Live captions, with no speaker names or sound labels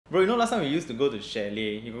Bro, you know last time we used to go to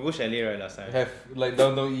chalet. You could go chalet right last time. Have like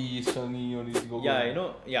downtown East, Changi, all these go. Yeah, you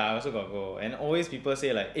know, I also got go. And always people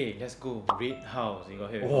say like, hey, let's go Red House. You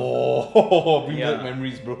got hear? Oh, bring back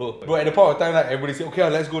memories, bro. Bro, at the point of time, like everybody say, okay,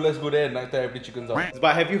 let's go there. And night time, everybody chickens out.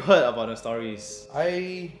 But have you heard about the stories?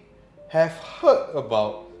 I have heard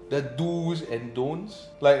about the do's and don'ts.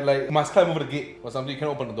 Like must climb over the gate or something. You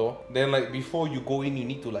cannot open the door. Then like before you go in, you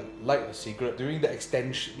need to like light a cigarette. During the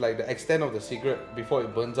extent of the cigarette before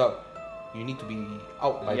it burns out, you need to be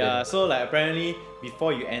out by then. So like apparently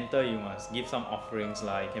before you enter, you must give some offerings.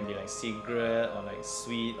 Like it can be like cigarette or like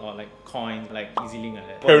sweet or like coins, like EasyLink like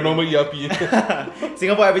that. Paranormal ERP.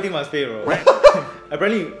 Singapore, everything must pay, bro.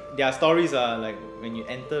 Apparently their stories are like when you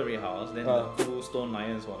enter Red House, then the two stone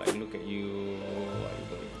lions will like look at you.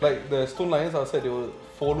 Like the stone lions outside, they will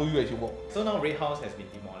follow you as you walk. So now Red House has been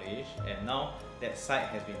demolished, and now that site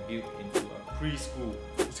has been built into a preschool.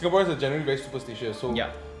 Singaporeans are generally very superstitious, so yeah.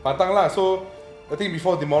 Pantang lah. So I think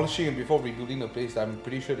before demolishing and before rebuilding the place, I'm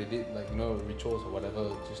pretty sure they did like rituals or whatever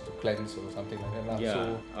just to cleanse or something like that lah. Yeah.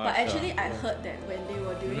 So, but actually, I heard that when they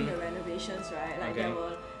were doing the renovations, right, like there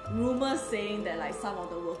were rumors saying that like some of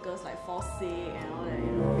the workers like fall sick and all that,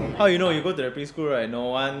 you know. How you know? You go to the preschool, right? No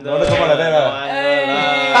wonder. No wonder like that lah.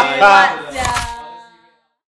 Hey, what? Yeah.